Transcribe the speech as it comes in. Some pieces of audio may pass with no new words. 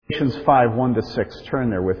Galatians 5, 1 to 6. Turn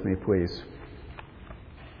there with me, please.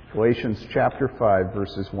 Galatians chapter 5,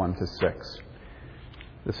 verses 1 to 6.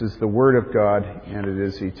 This is the Word of God, and it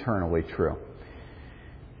is eternally true.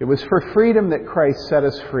 It was for freedom that Christ set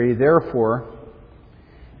us free. Therefore,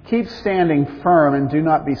 keep standing firm and do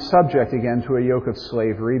not be subject again to a yoke of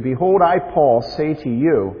slavery. Behold, I, Paul, say to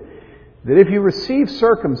you that if you receive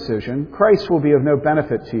circumcision, Christ will be of no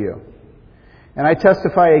benefit to you. And I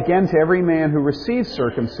testify again to every man who receives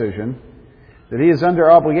circumcision that he is under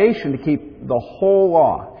obligation to keep the whole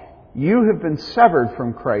law. You have been severed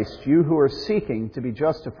from Christ, you who are seeking to be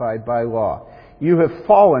justified by law. You have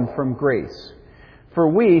fallen from grace. For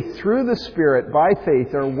we, through the Spirit, by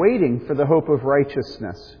faith, are waiting for the hope of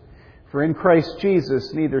righteousness. For in Christ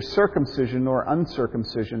Jesus, neither circumcision nor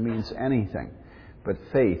uncircumcision means anything, but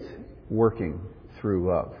faith working through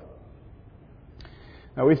love.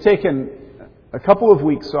 Now, we've taken a couple of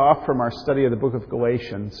weeks off from our study of the book of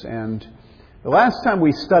Galatians, and the last time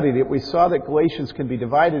we studied it, we saw that Galatians can be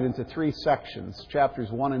divided into three sections: chapters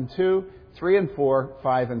 1 and 2, 3 and 4,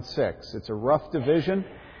 5 and 6. It's a rough division.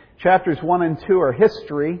 Chapters 1 and 2 are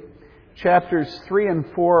history, chapters 3 and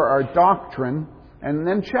 4 are doctrine, and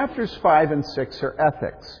then chapters 5 and 6 are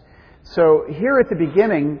ethics. So here at the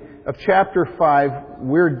beginning of chapter 5,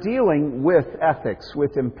 we're dealing with ethics,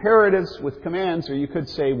 with imperatives, with commands, or you could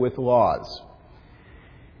say with laws.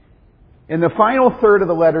 In the final third of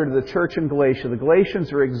the letter to the church in Galatia, the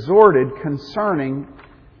Galatians are exhorted concerning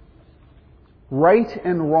right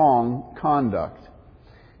and wrong conduct.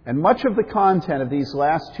 And much of the content of these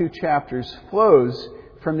last two chapters flows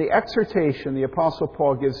from the exhortation the Apostle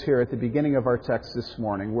Paul gives here at the beginning of our text this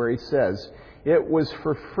morning, where he says, "It was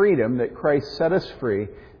for freedom that Christ set us free.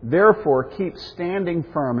 Therefore, keep standing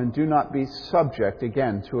firm and do not be subject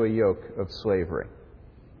again to a yoke of slavery."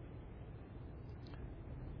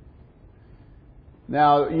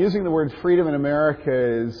 Now, using the word freedom in America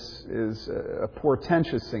is a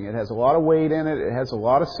portentous thing. It has a lot of weight in it. It has a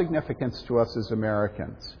lot of significance to us as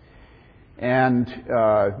Americans. And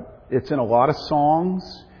it's in a lot of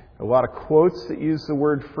songs, a lot of quotes that use the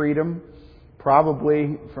word freedom.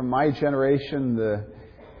 Probably from my generation, the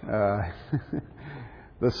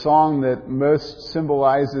song that most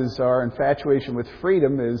symbolizes our infatuation with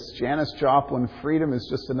freedom is Janis Joplin, "Freedom is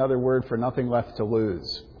just another word for nothing left to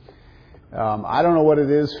lose." I don't know what it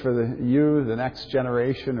is for the next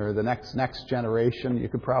generation, or the next generation. You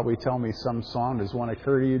could probably tell me some song. Does one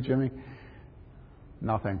occur to you, Jimmy?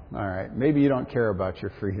 Nothing. All right. Maybe you don't care about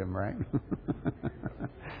your freedom, right?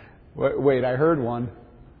 Wait, I heard one.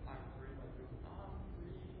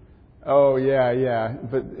 Oh, yeah.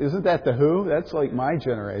 But isn't that The Who? That's like my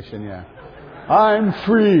generation, yeah. I'm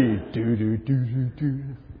free. Do.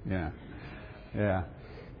 Yeah.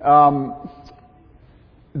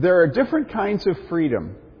 There are different kinds of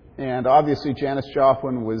freedom, and obviously Janis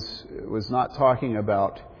Joplin was not talking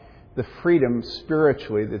about the freedom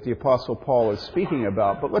spiritually that the Apostle Paul is speaking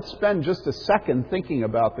about. But let's spend just a second thinking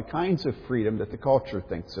about the kinds of freedom that the culture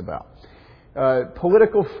thinks about.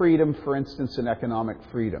 Political freedom, for instance, and economic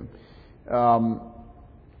freedom.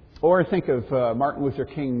 Or think of Martin Luther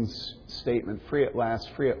King's statement, free at last,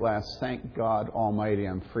 thank God Almighty,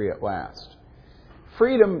 I'm free at last.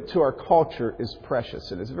 Freedom to our culture is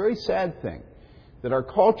precious, and it's a very sad thing that our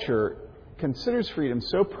culture considers freedom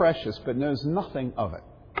so precious but knows nothing of it.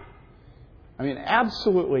 I mean,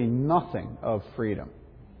 absolutely nothing of freedom.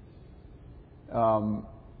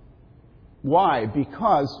 Why?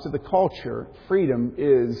 Because to the culture, freedom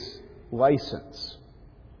is license.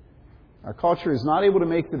 Our culture is not able to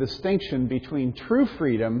make the distinction between true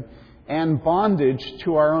freedom and bondage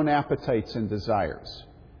to our own appetites and desires.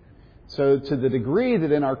 So to the degree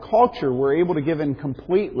that in our culture we're able to give in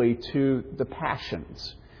completely to the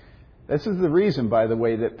passions. This is the reason, by the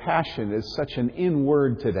way, that passion is such an in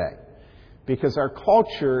word today. Because our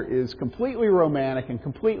culture is completely romantic and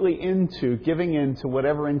completely into giving in to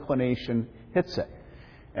whatever inclination hits it.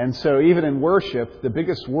 And so even in worship, the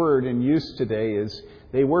biggest word in use today is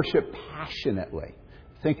they worship passionately.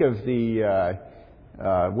 Think of the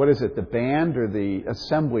the band or the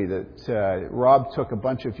assembly that Rob took a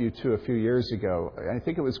bunch of you to a few years ago. I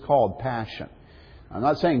think it was called Passion. I'm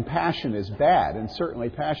not saying passion is bad, and certainly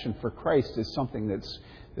passion for Christ is something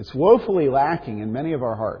that's woefully lacking in many of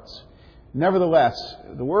our hearts. Nevertheless,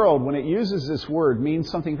 the world, when it uses this word, means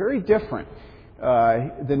something very different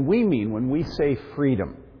than we mean when we say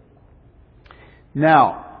freedom.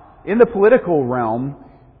 Now, in the political realm,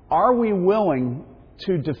 are we willing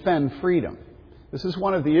to defend freedom? This is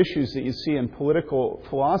one of the issues that you see in political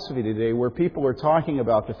philosophy today, where people are talking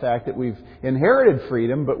about the fact that we've inherited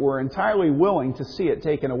freedom, but we're entirely willing to see it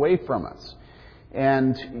taken away from us.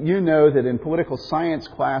 And you know that in political science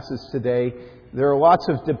classes today, there are lots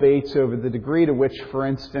of debates over the degree to which, for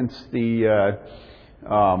instance, the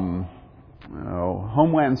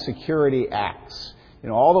Homeland Security Acts,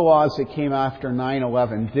 all the laws that came after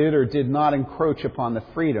 9/11 did or did not encroach upon the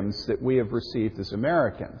freedoms that we have received as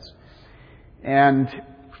Americans. And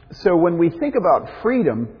so when we think about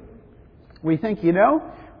freedom, we think,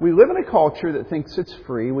 we live in a culture that thinks it's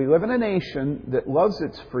free. We live in a nation that loves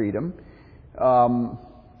its freedom.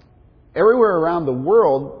 Everywhere around the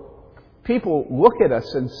world, people look at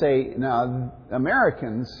us and say, now,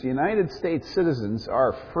 Americans, United States citizens,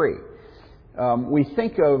 are free. We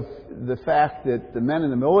think of the fact that the men in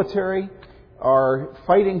the military are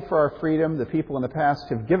fighting for our freedom. The people in the past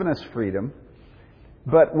have given us freedom.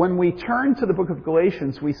 But when we turn to the book of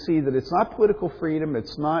Galatians, we see that it's not political freedom.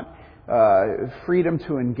 It's not freedom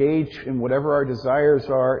to engage in whatever our desires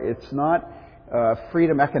are. It's not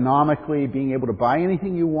freedom economically, being able to buy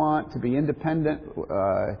anything you want, to be independent,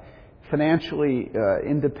 financially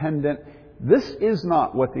independent. This is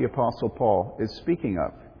not what the Apostle Paul is speaking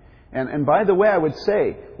of. And by the way, I would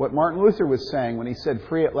say what Martin Luther was saying when he said,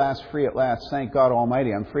 free at last, thank God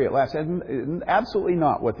Almighty, I'm free at last. Absolutely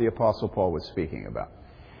not what the Apostle Paul was speaking about.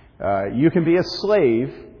 You can be a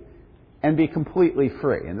slave and be completely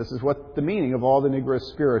free. And this is what the meaning of all the Negro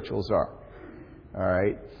spirituals are. All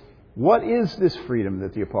right? What is this freedom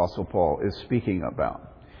that the Apostle Paul is speaking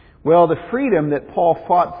about? Well, the freedom that Paul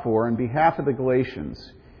fought for on behalf of the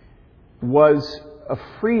Galatians was a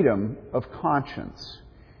freedom of conscience.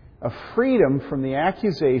 A freedom from the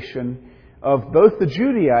accusation of both the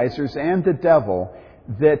Judaizers and the devil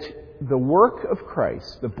that the work of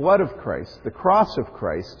Christ, the blood of Christ, the cross of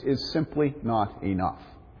Christ is simply not enough.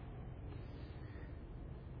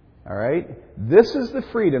 All right? This is the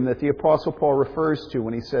freedom that the Apostle Paul refers to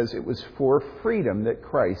when he says it was for freedom that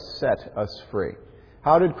Christ set us free.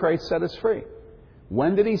 How did Christ set us free?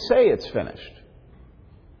 When did he say it's finished?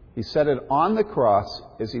 He said it on the cross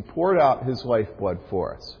as he poured out his lifeblood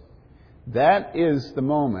for us. That is the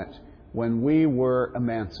moment when we were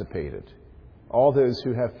emancipated. All those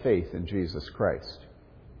who have faith in Jesus Christ.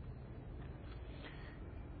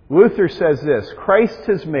 Luther says this, Christ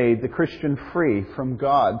has made the Christian free from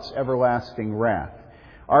God's everlasting wrath.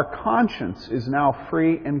 Our conscience is now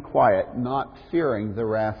free and quiet, not fearing the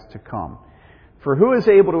wrath to come. For who is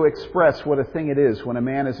able to express what a thing it is when a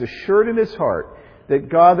man is assured in his heart that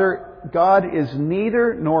God is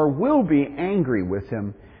neither nor will be angry with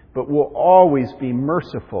him, but will always be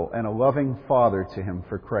merciful and a loving Father to him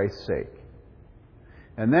for Christ's sake.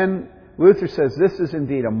 And then Luther says this is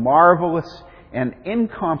indeed a marvelous and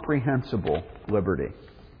incomprehensible liberty.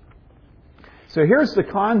 So here's the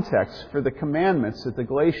context for the commandments that the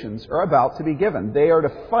Galatians are about to be given. They are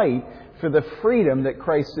to fight for the freedom that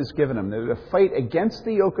Christ has given them. They're to fight against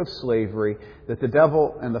the yoke of slavery that the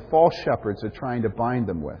devil and the false shepherds are trying to bind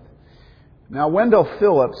them with. Now, Wendell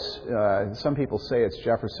Phillips, some people say it's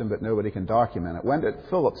Jefferson, but nobody can document it. Wendell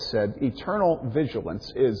Phillips said, eternal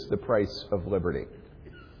vigilance is the price of liberty.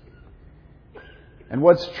 And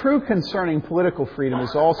what's true concerning political freedom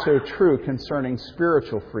is also true concerning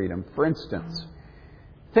spiritual freedom. For instance,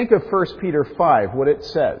 think of 1 Peter 5, what it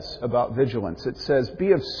says about vigilance. It says,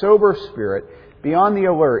 be of sober spirit, be on the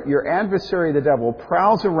alert. Your adversary, the devil,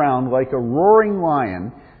 prowls around like a roaring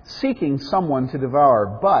lion, seeking someone to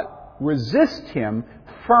devour. But resist him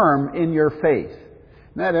firm in your faith.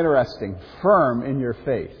 Isn't that interesting? Firm in your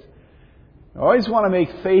faith. I always want to make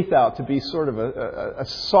faith out to be sort of a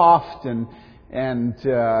soft and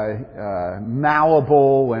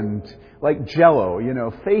malleable and like Jell-O.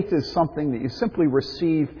 Faith is something that you simply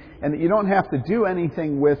receive and that you don't have to do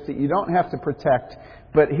anything with, that you don't have to protect.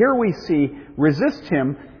 But here we see resist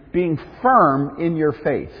him being firm in your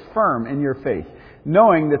faith. Firm in your faith.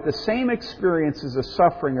 Knowing that the same experiences of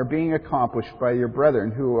suffering are being accomplished by your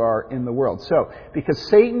brethren who are in the world. So, because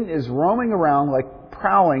Satan is roaming around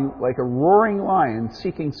prowling like a roaring lion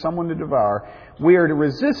seeking someone to devour, we are to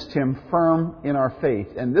resist him firm in our faith.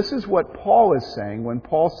 And this is what Paul is saying when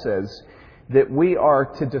Paul says that we are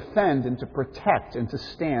to defend and to protect and to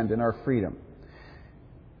stand in our freedom.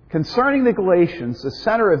 Concerning the Galatians, the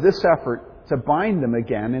center of this effort to bind them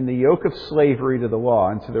again in the yoke of slavery to the law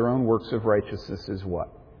and to their own works of righteousness is what?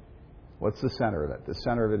 What's the center of it? The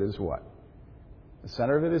center of it is what? The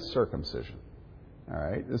center of it is circumcision. All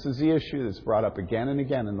right? This is the issue that's brought up again and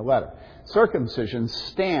again in the letter. Circumcision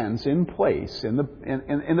stands in place in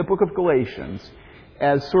the book of Galatians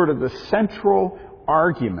as sort of the central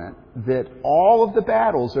argument that all of the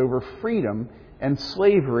battles over freedom and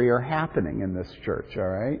slavery are happening in this church. All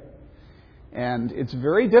right? And it's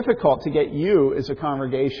very difficult to get you as a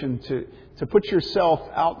congregation to put yourself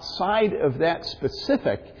outside of that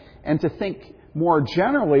specific and to think more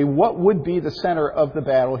generally, what would be the center of the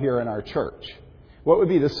battle here in our church? What would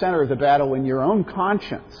be the center of the battle in your own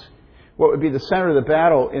conscience? What would be the center of the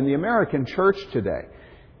battle in the American church today?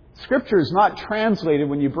 Scripture is not translated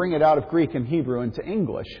when you bring it out of Greek and Hebrew into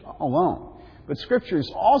English alone. But Scripture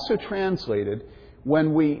is also translated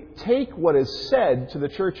when we take what is said to the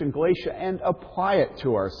church in Galatia and apply it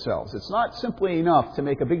to ourselves. It's not simply enough to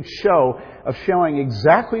make a big show of showing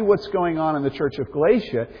exactly what's going on in the church of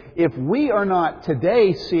Galatia if we are not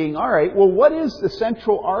today seeing, all right, well, what is the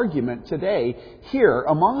central argument today here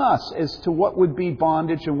among us as to what would be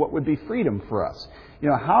bondage and what would be freedom for us?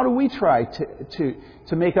 How do we try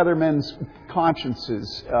to make other men's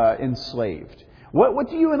consciences enslaved? What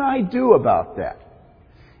do you and I do about that?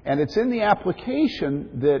 And it's in the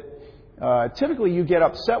application that typically you get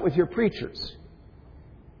upset with your preachers.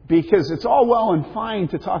 Because it's all well and fine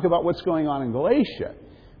to talk about what's going on in Galatia.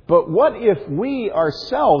 But what if we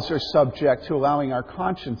ourselves are subject to allowing our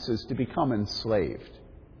consciences to become enslaved?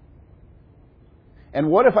 And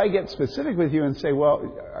what if I get specific with you and say,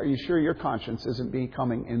 well, are you sure your conscience isn't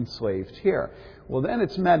becoming enslaved here? Well, then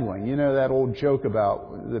it's meddling. You know that old joke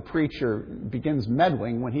about the preacher begins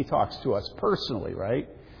meddling when he talks to us personally, right?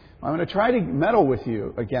 I'm going to try to meddle with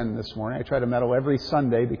you again this morning. I try to meddle every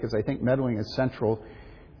Sunday because I think meddling is central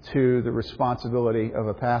to the responsibility of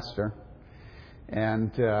a pastor.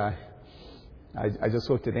 And I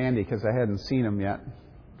just looked at Andy because I hadn't seen him yet.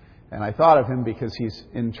 And I thought of him because he's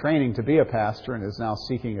in training to be a pastor and is now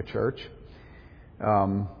seeking a church.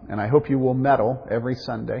 And I hope you will meddle every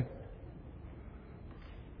Sunday.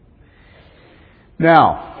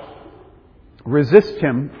 Now, resist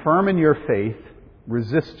him, firm in your faith.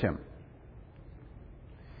 Resist him.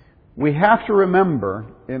 We have to remember,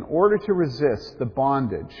 in order to resist the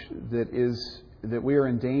bondage that we are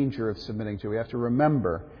in danger of submitting to, we have to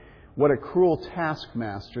remember what a cruel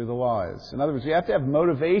taskmaster the law is. In other words, we have to have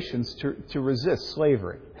motivations to resist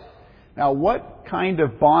slavery. Now, what kind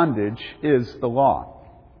of bondage is the law?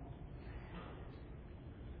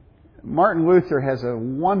 Martin Luther has a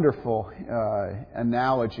wonderful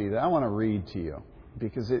analogy that I want to read to you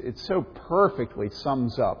because it so perfectly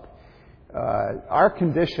sums up our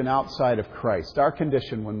condition outside of Christ, our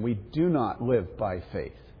condition when we do not live by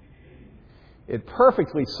faith. It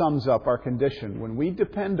perfectly sums up our condition when we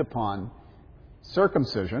depend upon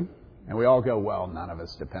circumcision. And we all go, well, none of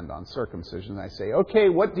us depend on circumcision. And I say, okay,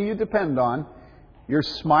 what do you depend on? Your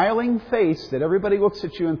smiling face that everybody looks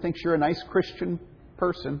at you and thinks you're a nice Christian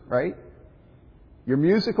person, right? Your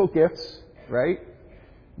musical gifts, right?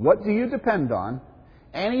 What do you depend on?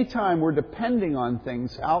 Anytime we're depending on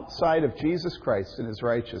things outside of Jesus Christ and His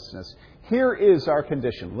righteousness, here is our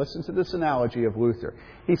condition. Listen to this analogy of Luther.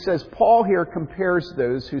 He says, Paul here compares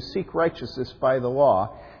those who seek righteousness by the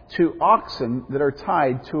law to oxen that are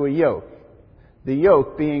tied to a yoke. The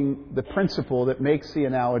yoke being the principle that makes the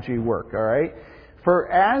analogy work, all right?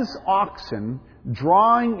 For as oxen,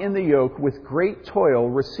 drawing in the yoke with great toil,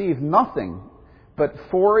 receive nothing but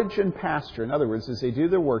forage and pasture. In other words, as they do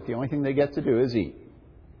their work, the only thing they get to do is eat.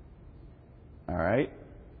 All right?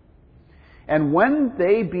 And when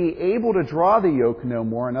they be able to draw the yoke no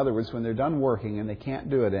more, in other words, when they're done working and they can't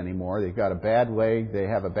do it anymore, they've got a bad leg, they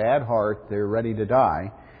have a bad heart, they're ready to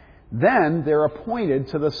die, then they're appointed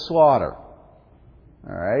to the slaughter.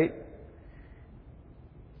 All right?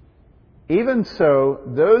 Even so,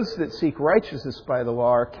 those that seek righteousness by the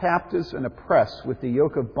law are captives and oppressed with the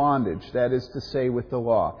yoke of bondage, that is to say, with the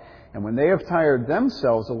law. And when they have tired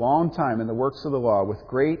themselves a long time in the works of the law with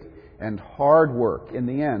great and hard work, in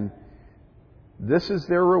the end, this is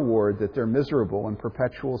their reward, that they're miserable and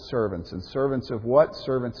perpetual servants. And servants of what?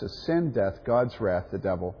 Servants of sin, death, God's wrath, the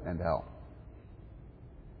devil, and hell.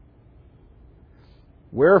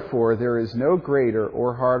 Wherefore, there is no greater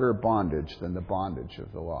or harder bondage than the bondage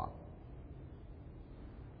of the law.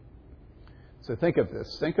 So think of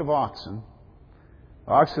this. Think of oxen.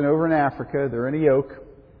 Oxen over in Africa, they're in a yoke.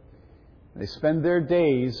 They spend their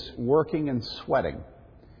days working and sweating.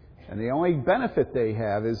 And the only benefit they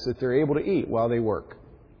have is that they're able to eat while they work.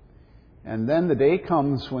 And then the day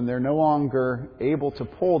comes when they're no longer able to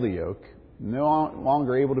pull the yoke, no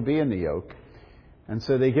longer able to be in the yoke. And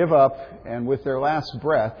so they give up, and with their last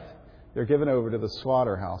breath, they're given over to the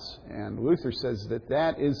slaughterhouse. And Luther says that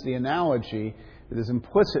that is the analogy that is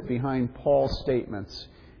implicit behind Paul's statements.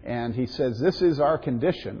 And he says this is our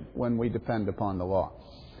condition when we depend upon the law.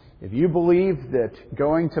 If you believe that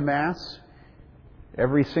going to Mass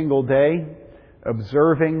every single day,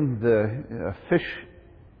 observing the fish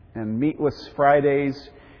and meatless Fridays,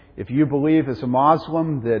 If you believe as a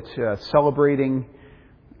Muslim that celebrating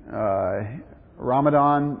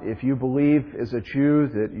Ramadan, if you believe as a Jew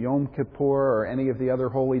that Yom Kippur or any of the other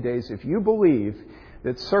holy days, if you believe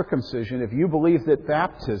that circumcision, if you believe that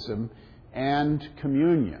baptism and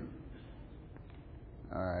communion,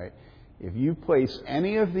 all right, if you place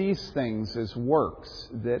any of these things as works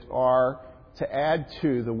that are to add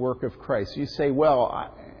to the work of Christ, you say,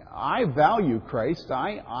 well, I value Christ,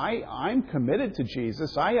 I'm committed to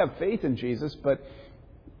Jesus, I have faith in Jesus, but,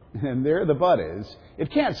 and there the but is,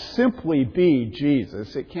 it can't simply be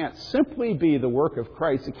Jesus, it can't simply be the work of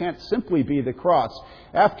Christ, it can't simply be the cross.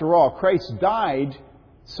 After all, Christ died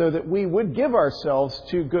so that we would give ourselves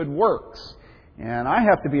to good works. And I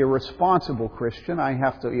have to be a responsible Christian. I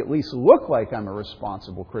have to at least look like I'm a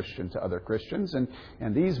responsible Christian to other Christians.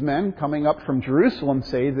 And these men coming up from Jerusalem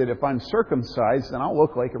say that if I'm circumcised, then I'll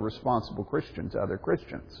look like a responsible Christian to other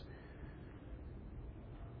Christians.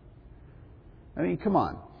 I mean, come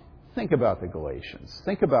on. Think about the Galatians.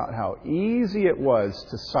 Think about how easy it was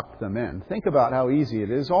to suck them in. Think about how easy it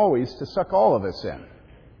is always to suck all of us in.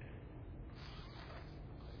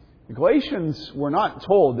 The Galatians were not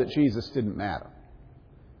told that Jesus didn't matter.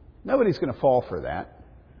 Nobody's going to fall for that.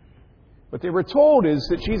 What they were told is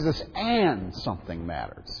that Jesus and something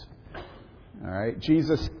matters. All right?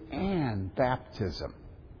 Jesus and baptism.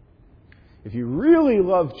 If you really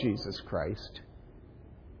love Jesus Christ,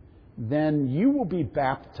 then you will be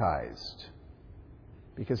baptized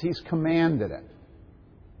because He's commanded it.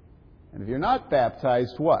 And if you're not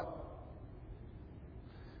baptized, what?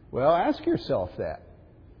 Well, ask yourself that.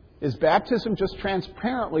 Is baptism just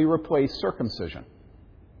transparently replaced circumcision?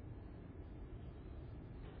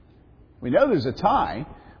 We know there's a tie.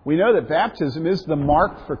 We know that baptism is the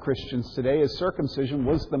mark for Christians today, as circumcision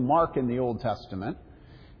was the mark in the Old Testament.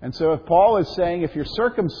 And so if Paul is saying if you're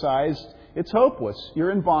circumcised, it's hopeless.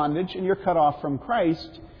 You're in bondage and you're cut off from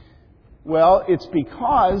Christ. Well, it's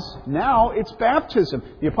because now it's baptism.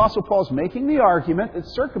 The Apostle Paul is making the argument that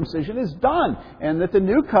circumcision is done and that the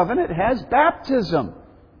new covenant has baptism.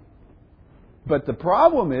 But the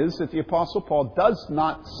problem is that the Apostle Paul does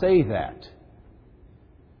not say that.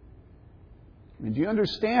 I mean, do you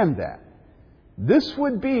understand that? This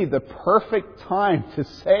would be the perfect time to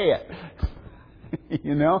say it.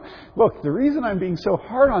 You know? Look, the reason I'm being so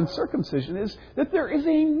hard on circumcision is that there is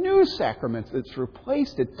a new sacrament that's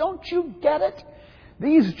replaced it. Don't you get it?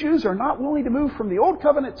 These Jews are not willing to move from the Old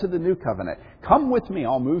Covenant to the New Covenant. Come with me,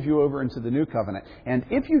 I'll move you over into the New Covenant. And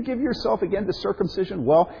if you give yourself again to circumcision,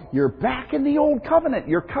 well, you're back in the Old Covenant.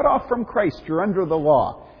 You're cut off from Christ. You're under the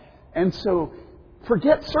law. And so,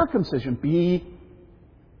 forget circumcision. Be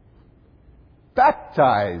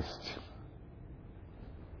baptized.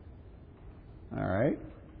 All right?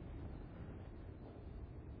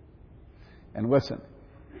 And listen,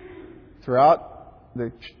 throughout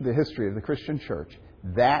the history of the Christian church,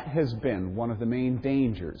 that has been one of the main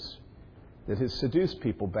dangers that has seduced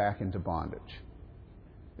people back into bondage,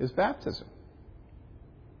 is baptism.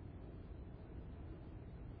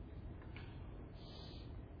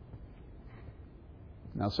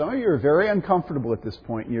 Now, some of you are very uncomfortable at this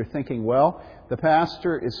point, and you're thinking, well, the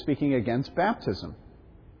pastor is speaking against baptism.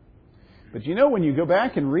 But you know, when you go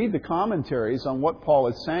back and read the commentaries on what Paul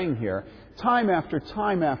is saying here, time after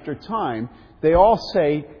time after time, they all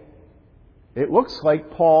say, it looks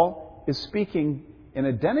like Paul is speaking in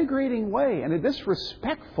a denigrating way, in a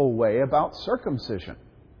disrespectful way about circumcision.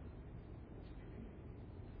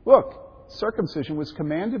 Look, circumcision was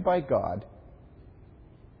commanded by God.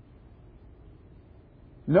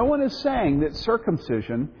 No one is saying that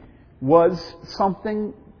circumcision was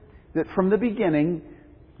something that from the beginning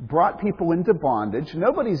brought people into bondage.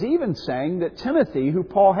 Nobody's even saying that Timothy, who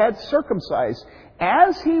Paul had circumcised,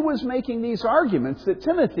 as he was making these arguments, that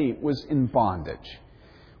Timothy was in bondage.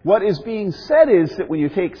 What is being said is that when you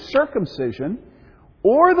take circumcision,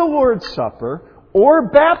 or the Lord's Supper, or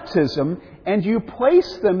baptism, and you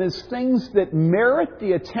place them as things that merit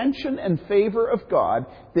the attention and favor of God,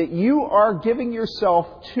 that you are giving yourself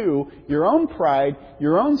to your own pride,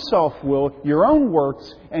 your own self-will, your own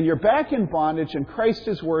works, and you're back in bondage, and Christ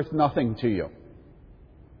is worth nothing to you.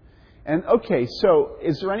 And okay, so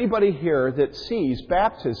is there anybody here that sees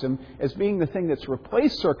baptism as being the thing that's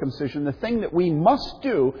replaced circumcision, the thing that we must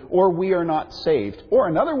do or we are not saved? Or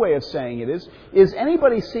another way of saying it is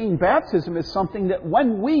anybody seeing baptism as something that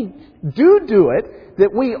when we do it,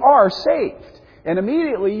 that we are saved? And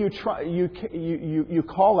immediately you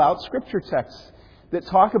call out scripture texts that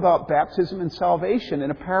talk about baptism and salvation in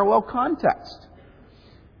a parallel context.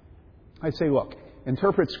 I say, look,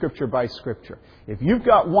 interpret Scripture by Scripture. If you've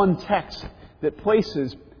got one text that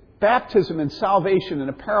places baptism and salvation in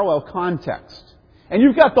a parallel context, and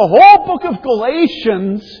you've got the whole book of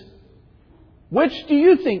Galatians, which do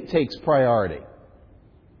you think takes priority?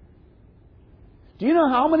 Do you know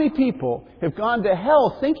how many people have gone to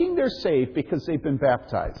hell thinking they're saved because they've been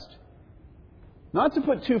baptized? Not to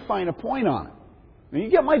put too fine a point on it. I mean,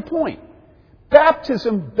 you get my point.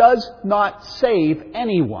 Baptism does not save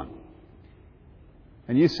anyone.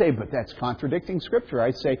 And you say, but that's contradicting Scripture.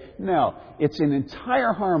 I say, no, it's in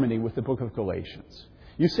entire harmony with the book of Galatians.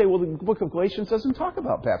 You say, well, the book of Galatians doesn't talk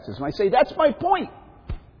about baptism. I say, that's my point.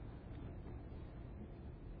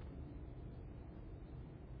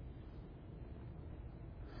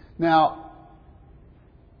 Now,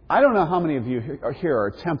 I don't know how many of you here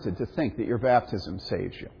are tempted to think that your baptism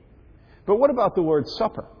saves you. But what about the Lord's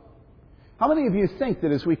Supper? How many of you think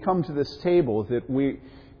that as we come to this table that we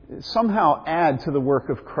somehow add to the work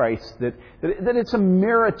of Christ, that it's a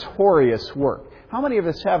meritorious work? How many of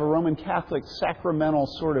us have a Roman Catholic sacramental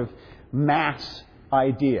sort of mass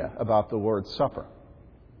idea about the Lord's Supper?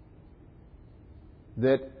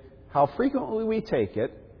 That how frequently we take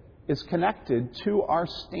it is connected to our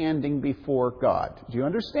standing before God. Do you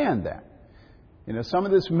understand that? You know, some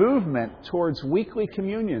of this movement towards weekly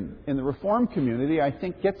communion in the Reformed community, I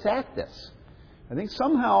think, gets at this. I think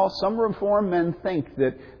somehow some Reformed men think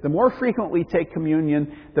that the more frequently we take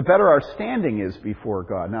communion, the better our standing is before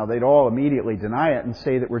God. Now, they'd all immediately deny it and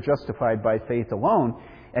say that we're justified by faith alone.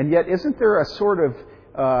 And yet, isn't there a sort of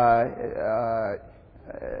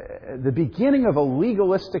the beginning of a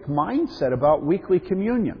legalistic mindset about weekly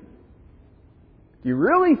communion? Do you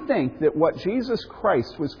really think that what Jesus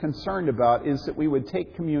Christ was concerned about is that we would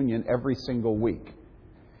take communion every single week?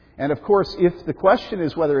 And of course, if the question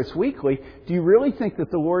is whether it's weekly, do you really think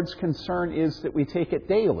that the Lord's concern is that we take it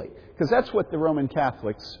daily? Because that's what the Roman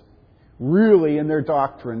Catholics really, in their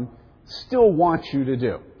doctrine, still want you to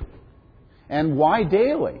do. And why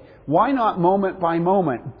daily? Why not moment by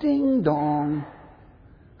moment? Ding dong.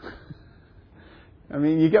 I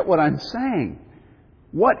mean, you get what I'm saying.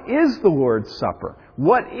 What is the Lord's Supper?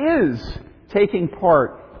 What is taking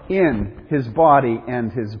part in His body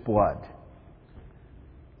and His blood?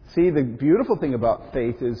 See, the beautiful thing about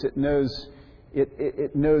faith is it knows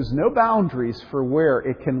no boundaries for where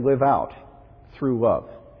it can live out through love.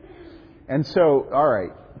 And so, all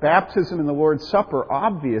right, baptism and the Lord's Supper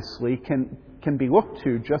obviously can be looked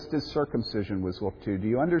to just as circumcision was looked to. Do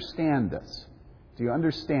you understand this? Do you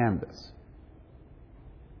understand this?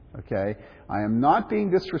 Okay? I am not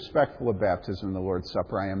being disrespectful of baptism and the Lord's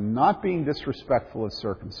Supper. I am not being disrespectful of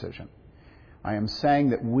circumcision. I am saying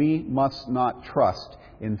that we must not trust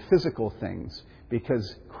in physical things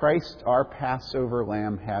because Christ, our Passover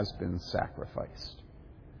lamb, has been sacrificed.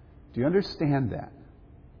 Do you understand that?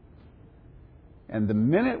 And the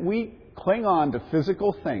minute we cling on to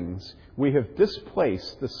physical things, we have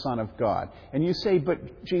displaced the Son of God. And you say,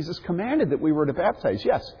 but Jesus commanded that we were to baptize.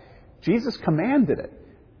 Yes, Jesus commanded it.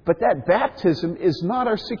 But that baptism is not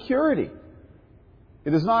our security.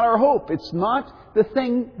 It is not our hope. It's not the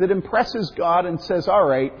thing that impresses God and says, all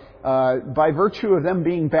right, by virtue of them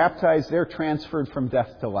being baptized, they're transferred from death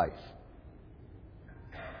to life.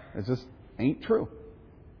 It just ain't true.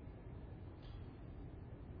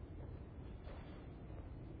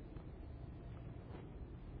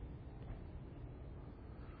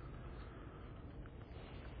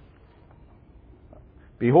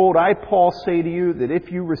 Behold, I, Paul, say to you that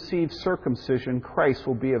if you receive circumcision, Christ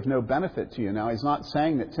will be of no benefit to you. Now, he's not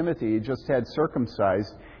saying that Timothy, who just had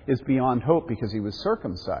circumcised, is beyond hope because he was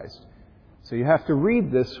circumcised. So you have to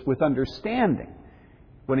read this with understanding.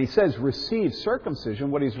 When he says receive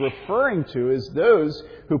circumcision, what he's referring to is those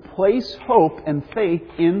who place hope and faith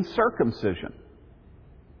in circumcision.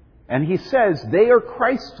 And he says they are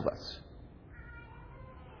Christless.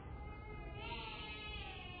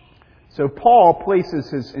 So Paul places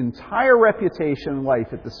his entire reputation and life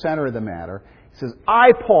at the center of the matter. He says,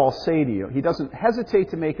 I, Paul, say to you. He doesn't hesitate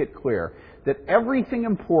to make it clear that everything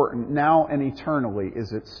important now and eternally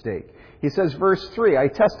is at stake. He says, verse 3, I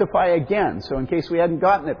testify again. So in case we hadn't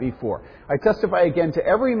gotten it before, I testify again to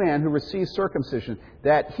every man who receives circumcision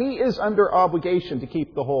that he is under obligation to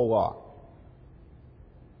keep the whole law.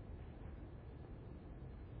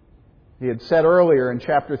 He had said earlier in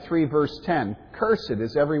chapter 3, verse 10, cursed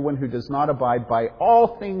is everyone who does not abide by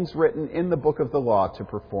all things written in the book of the law to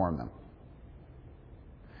perform them.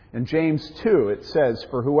 In James 2, it says,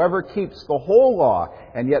 for whoever keeps the whole law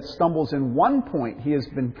and yet stumbles in one point, he has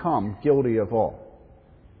become guilty of all.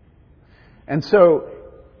 And so,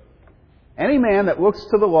 any man that looks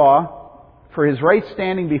to the law for his right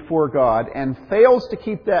standing before God and fails to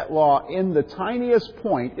keep that law in the tiniest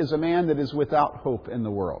point is a man that is without hope in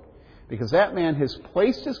the world. Because that man has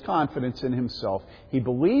placed his confidence in himself. He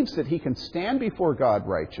believes that he can stand before God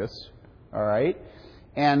righteous. All right?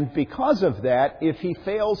 And because of that, if he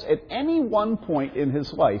fails at any one point in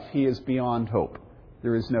his life, he is beyond hope.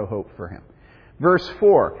 There is no hope for him. Verse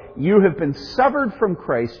 4, you have been severed from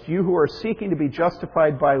Christ, you who are seeking to be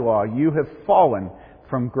justified by law. You have fallen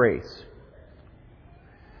from grace.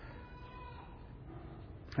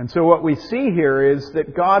 And so what we see here is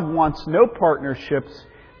that God wants no partnerships,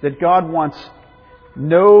 that God wants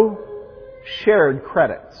no shared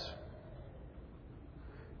credits.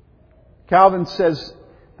 Calvin says,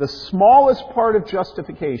 the smallest part of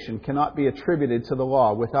justification cannot be attributed to the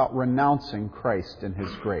law without renouncing Christ and His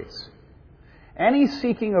grace. Any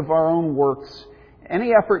seeking of our own works,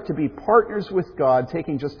 any effort to be partners with God,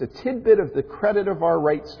 taking just a tidbit of the credit of our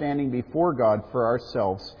right standing before God for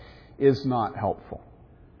ourselves, is not helpful.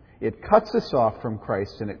 It cuts us off from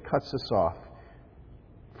Christ and it cuts us off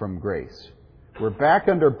from grace. We're back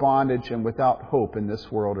under bondage and without hope in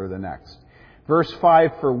this world or the next. Verse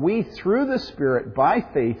 5, for we through the Spirit by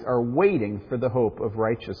faith are waiting for the hope of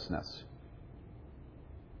righteousness.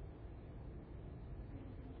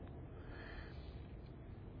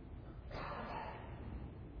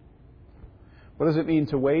 What does it mean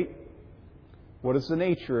to wait? What is the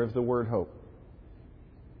nature of the word hope?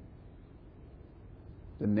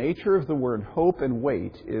 The nature of the word hope and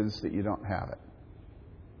wait is that you don't have it.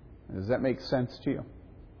 Does that make sense to you?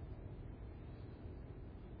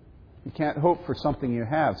 You can't hope for something you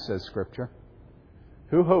have, says Scripture.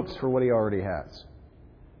 Who hopes for what he already has?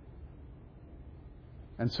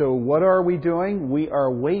 And so what are we doing? We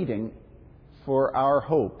are waiting for our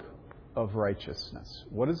hope of righteousness.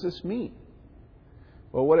 What does this mean?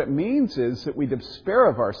 Well, what it means is that we despair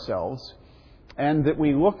of ourselves and that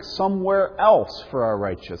we look somewhere else for our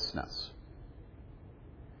righteousness.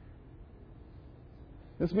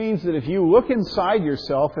 This means that if you look inside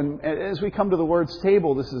yourself, and as we come to the Lord's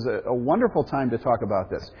table, this is a wonderful time to talk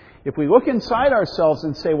about this. If we look inside ourselves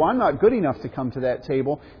and say, well, I'm not good enough to come to that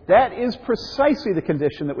table, that is precisely the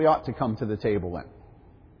condition that we ought to come to the table in.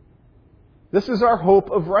 This is our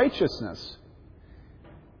hope of righteousness.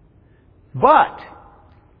 But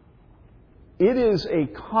it is a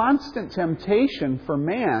constant temptation for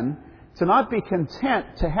man to not be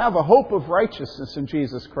content to have a hope of righteousness in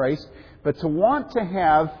Jesus Christ, but to want to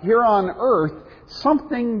have here on earth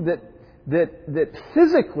something that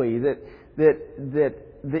physically that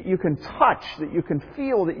you can touch, that you can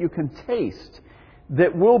feel, that you can taste,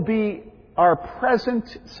 that will be our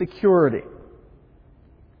present security.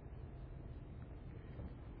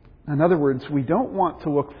 In other words, we don't want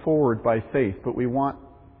to look forward by faith, but we want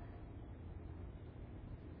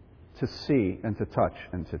to see and to touch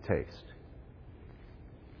and to taste.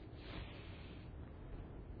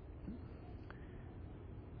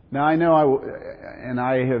 Now I know,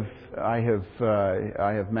 I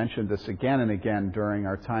have mentioned this again and again during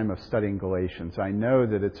our time of studying Galatians. I know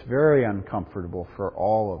that it's very uncomfortable for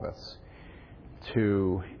all of us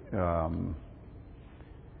to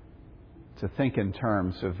think in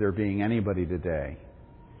terms of there being anybody today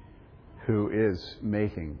who is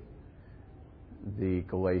making the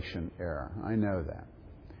Galatian error. I know that.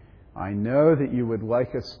 I know that you would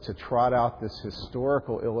like us to trot out this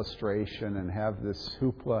historical illustration and have this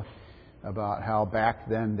hoopla about how back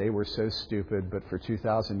then they were so stupid, but for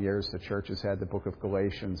 2,000 years the church has had the book of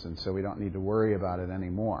Galatians, and so we don't need to worry about it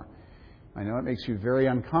anymore. I know it makes you very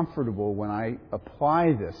uncomfortable when I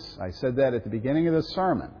apply this. I said that at the beginning of the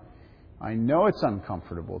sermon. I know it's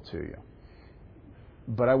uncomfortable to you.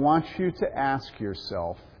 But I want you to ask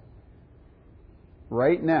yourself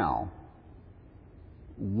right now,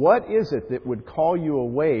 what is it that would call you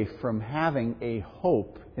away from having a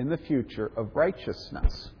hope in the future of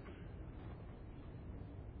righteousness?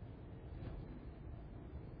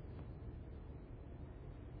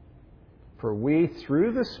 For we,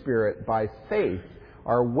 through the Spirit, by faith,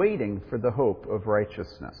 are waiting for the hope of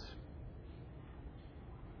righteousness.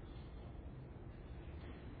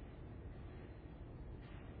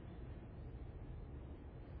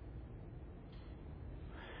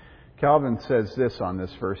 Calvin says this on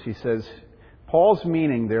this verse. He says, Paul's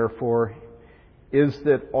meaning, therefore, is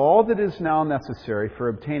that all that is now necessary for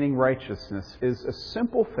obtaining righteousness is a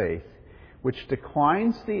simple faith which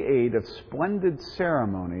declines the aid of splendid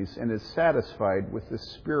ceremonies and is satisfied with the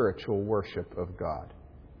spiritual worship of God.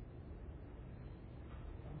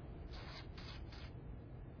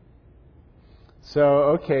 So,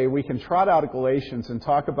 okay, we can trot out Galatians and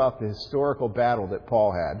talk about the historical battle that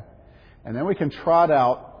Paul had, and then we can trot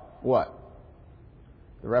out what?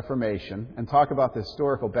 The Reformation, and talk about the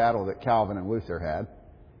historical battle that Calvin and Luther had.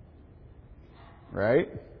 Right?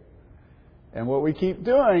 And what we keep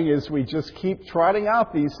doing is we just keep trotting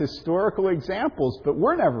out these historical examples, but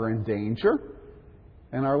we're never in danger.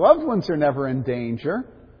 And our loved ones are never in danger.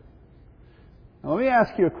 Now, let me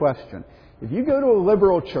ask you a question. If you go to a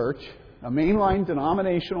liberal church, a mainline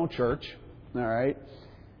denominational church, all right,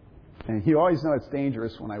 and you always know it's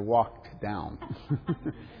dangerous when I walked down.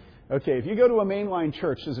 Okay, if you go to a mainline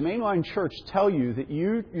church, does a mainline church tell you that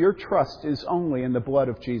your trust is only in the blood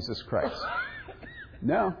of Jesus Christ?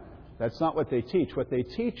 No. That's not what they teach. What they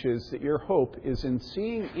teach is that your hope is in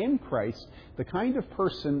seeing in Christ the kind of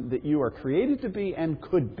person that you are created to be and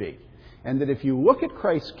could be. And that if you look at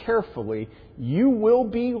Christ carefully, you will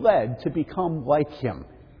be led to become like Him.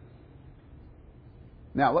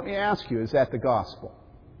 Now, let me ask you, is that the gospel?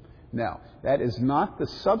 No, that is not the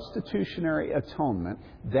substitutionary atonement.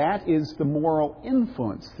 That is the moral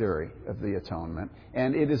influence theory of the atonement.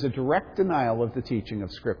 And it is a direct denial of the teaching of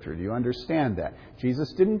Scripture. Do you understand that?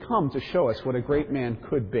 Jesus didn't come to show us what a great man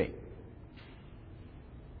could be.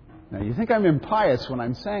 Now, you think I'm impious when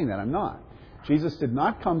I'm saying that. I'm not. Jesus did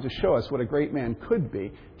not come to show us what a great man could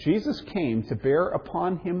be. Jesus came to bear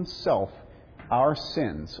upon Himself our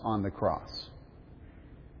sins on the cross.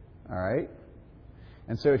 All right?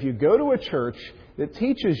 And so if you go to a church that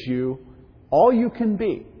teaches you all you can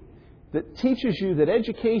be, that teaches you that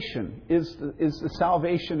education is the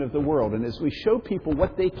salvation of the world, and as we show people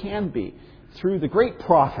what they can be through the great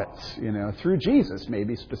prophets, through Jesus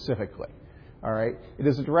maybe specifically, all right, it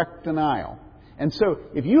is a direct denial. And so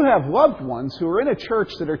if you have loved ones who are in a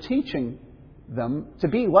church that are teaching them to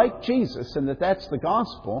be like Jesus and that that's the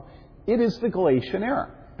gospel, it is the Galatian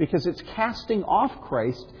error. Because it's casting off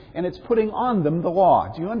Christ and it's putting on them the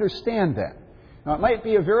law. Do you understand that? Now, it might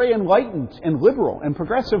be a very enlightened and liberal and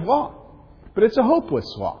progressive law, but it's a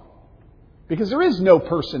hopeless law. Because there is no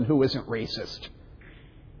person who isn't racist.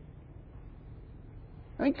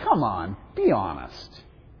 I mean, come on, be honest.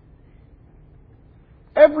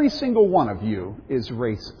 Every single one of you is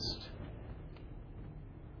racist.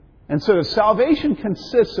 And so salvation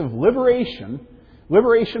consists of liberation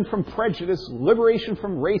from prejudice, liberation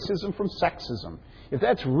from racism, from sexism. If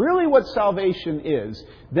that's really what salvation is,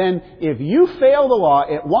 then if you fail the law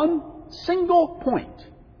at one single point,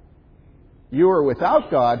 you are without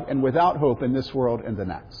God and without hope in this world and the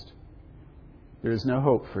next. There is no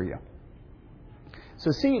hope for you.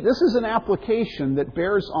 So see, this is an application that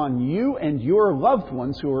bears on you and your loved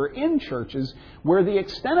ones who are in churches where the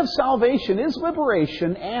extent of salvation is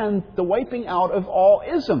liberation and the wiping out of all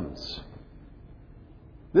isms.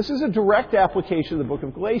 This is a direct application of the book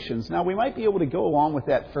of Galatians. Now, we might be able to go along with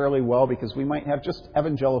that fairly well because we might have just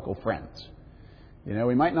evangelical friends.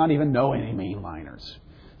 We might not even know any mainliners.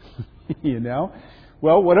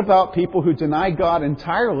 Well, what about people who deny God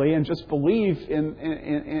entirely and just believe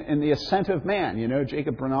in the ascent of man?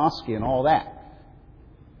 Jacob Bronowski and all that.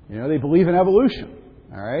 They believe in evolution.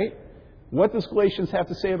 All right? What does Galatians have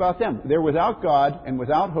to say about them? They're without God and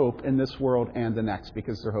without hope in this world and the next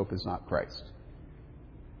because their hope is not Christ.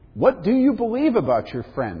 What do you believe about your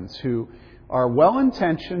friends who are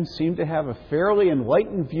well-intentioned, seem to have a fairly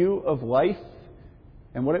enlightened view of life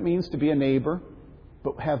and what it means to be a neighbor,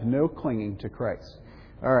 but have no clinging to Christ?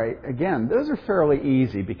 All right, again, those are fairly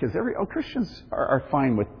easy because Christians are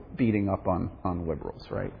fine with beating up on liberals,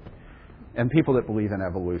 right? And people that believe in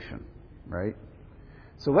evolution, right?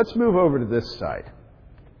 So let's move over to this side.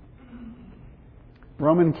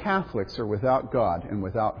 Roman Catholics are without God and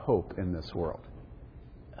without hope in this world.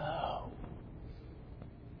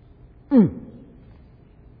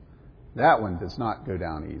 That one does not go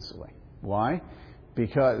down easily. Why?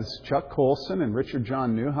 Because Chuck Colson and Richard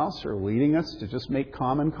John Newhouse are leading us to just make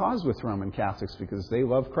common cause with Roman Catholics because they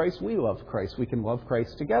love Christ, we love Christ. We can love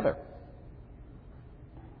Christ together.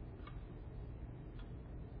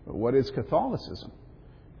 But what is Catholicism?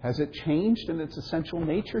 Has it changed in its essential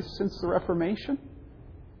nature since the Reformation?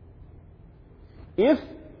 If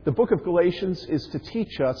the book of Galatians is to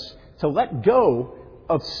teach us to let go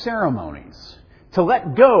of ceremonies, to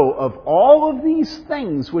let go of all of these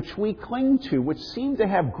things which we cling to, which seem to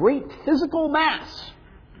have great physical mass.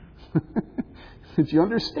 Do you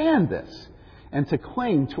understand this? And to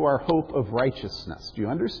cling to our hope of righteousness. Do you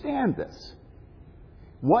understand this?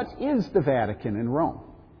 What is the Vatican in Rome?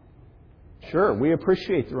 Sure, we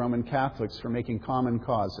appreciate the Roman Catholics for making common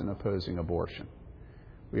cause in opposing abortion.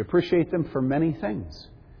 We appreciate them for many things.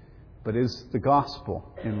 But is the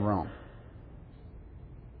gospel in Rome?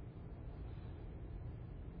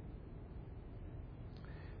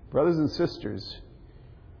 Brothers and sisters,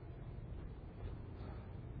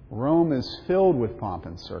 Rome is filled with pomp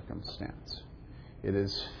and circumstance. It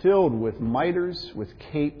is filled with mitres, with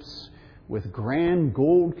capes, with grand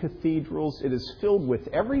gold cathedrals. It is filled with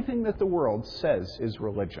everything that the world says is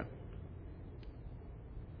religion.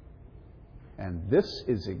 And this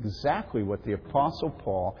is exactly what the Apostle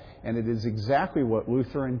Paul, and it is exactly what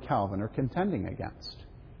Luther and Calvin are contending against.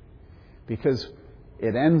 Because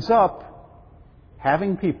it ends up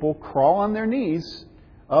having people crawl on their knees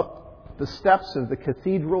up the steps of the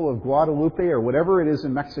Cathedral of Guadalupe, or whatever it is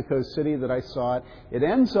in Mexico City that I saw it. It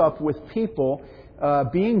ends up with people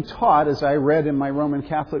being taught, as I read in my Roman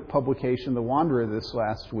Catholic publication, The Wanderer, this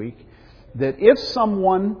last week, that if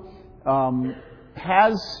someone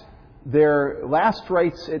has their last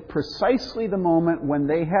rites at precisely the moment when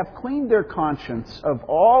they have cleaned their conscience of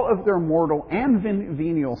all of their mortal and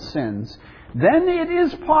venial sins, then it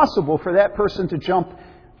is possible for that person to jump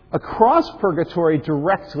across purgatory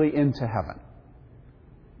directly into heaven.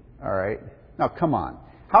 All right? Now, come on.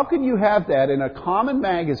 How can you have that in a common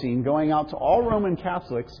magazine going out to all Roman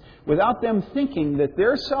Catholics without them thinking that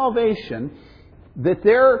their salvation, that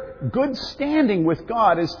their good standing with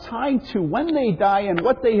God is tied to when they die and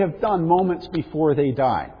what they have done moments before they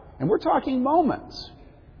die? And we're talking moments.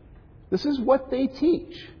 This is what they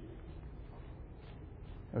teach.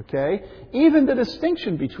 Okay? Even the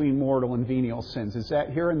distinction between mortal and venial sins, is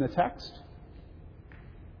that here in the text?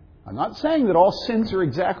 I'm not saying that all sins are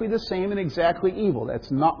exactly the same and exactly evil.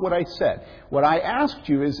 That's not what I said. What I asked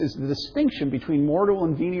you is the distinction between mortal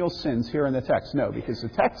and venial sins here in the text? No, because the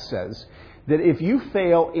text says that if you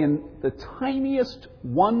fail in the tiniest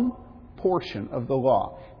one portion of the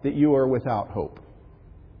law, that you are without hope.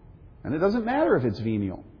 And it doesn't matter if it's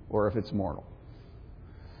venial or if it's mortal.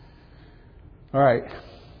 All right.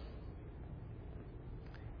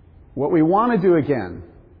 What we want to do again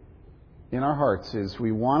in our hearts is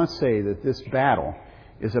we want to say that this battle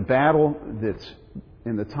is a battle that's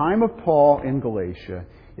in the time of Paul in Galatia.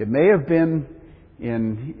 It may have been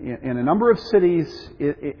in a number of cities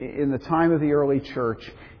in the time of the early church,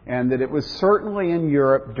 and that it was certainly in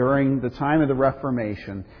Europe during the time of the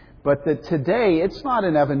Reformation. But that today, it's not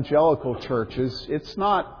in evangelical churches. It's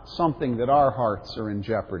not something that our hearts are in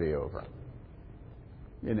jeopardy over.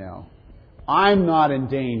 You know, I'm not in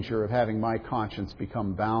danger of having my conscience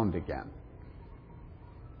become bound again.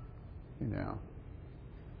 You know.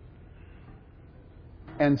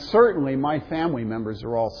 And certainly my family members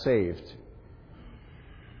are all saved.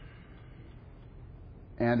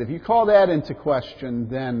 And if you call that into question,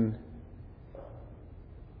 then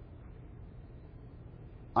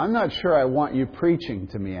I'm not sure I want you preaching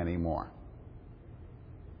to me anymore.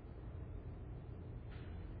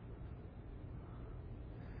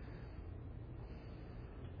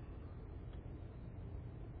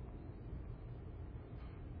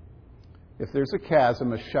 If there's a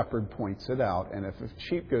chasm, a shepherd points it out, and if a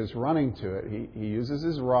sheep goes running to it, he uses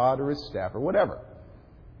his rod or his staff or whatever,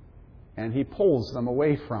 and he pulls them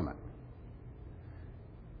away from it.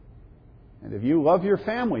 And if you love your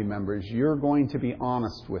family members, you're going to be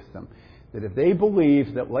honest with them. That if they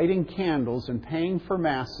believe that lighting candles and paying for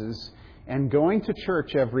masses and going to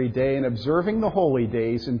church every day and observing the holy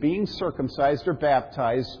days and being circumcised or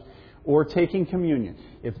baptized or taking communion,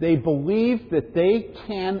 if they believe that they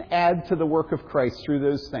can add to the work of Christ through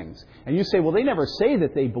those things. And you say, well, they never say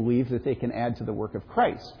that they believe that they can add to the work of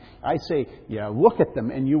Christ. I say, yeah, look at them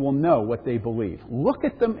and you will know what they believe. Look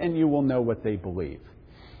at them and you will know what they believe.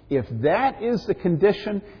 If that is the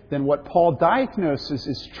condition, then what Paul diagnoses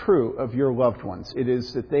is true of your loved ones. It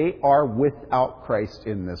is that they are without Christ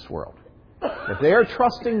in this world. If they are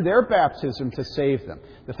trusting their baptism to save them,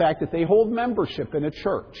 the fact that they hold membership in a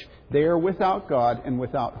church, they are without God and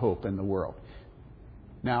without hope in the world.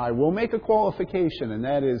 Now, I will make a qualification, and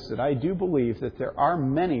that is that I do believe that there are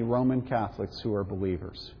many Roman Catholics who are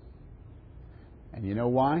believers. And you know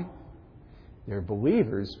why? They're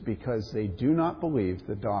believers because they do not believe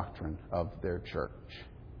the doctrine of their church.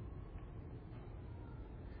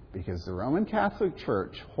 Because the Roman Catholic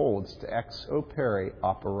Church holds to ex opere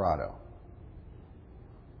operato.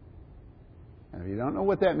 And if you don't know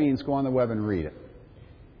what that means, go on the web and read it.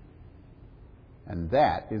 And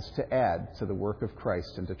that is to add to the work of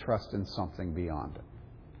Christ and to trust in something beyond it.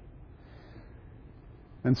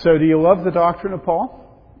 And so, do you love the doctrine of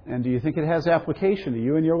Paul? And do you think it has application to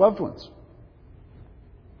you and your loved ones?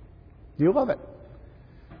 Do you love it?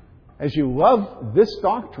 As you love this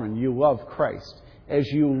doctrine, you love Christ. As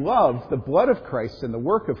you love the blood of Christ and the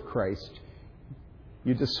work of Christ,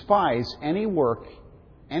 you despise any work,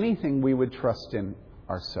 anything we would trust in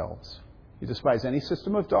ourselves. You despise any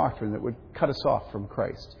system of doctrine that would cut us off from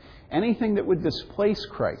Christ. Anything that would displace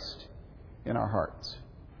Christ in our hearts.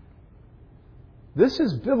 This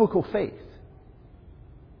is biblical faith.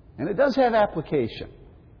 And it does have application.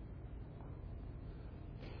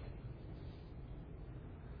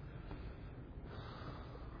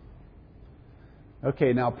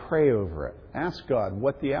 Okay, now pray over it. Ask God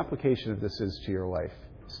what the application of this is to your life.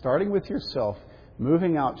 Starting with yourself,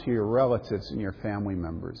 moving out to your relatives and your family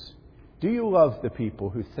members. Do you love the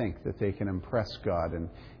people who think that they can impress God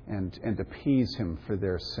and appease Him for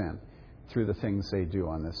their sin through the things they do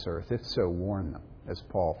on this earth? If so, warn them, as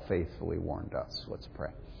Paul faithfully warned us. Let's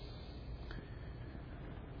pray.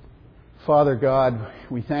 Father God,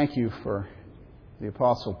 we thank you for the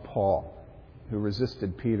Apostle Paul, who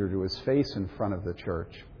resisted Peter to his face in front of the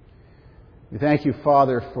church. We thank you,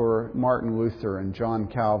 Father, for Martin Luther and John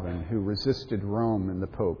Calvin, who resisted Rome and the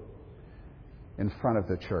Pope in front of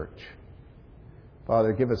the church.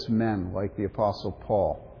 Father, give us men like the Apostle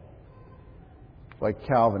Paul, like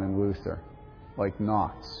Calvin and Luther, like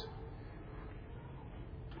Knox,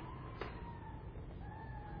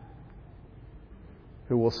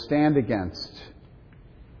 who will stand against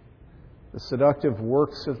the seductive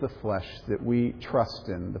works of the flesh that we trust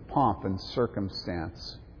in, the pomp and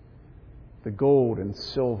circumstance, the gold and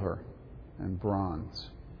silver and bronze,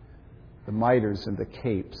 the mitres and the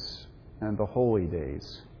capes and the holy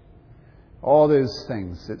days, all those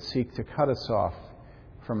things that seek to cut us off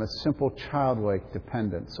from a simple childlike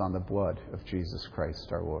dependence on the blood of Jesus Christ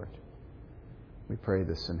our Lord. We pray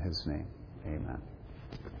this in His name. Amen.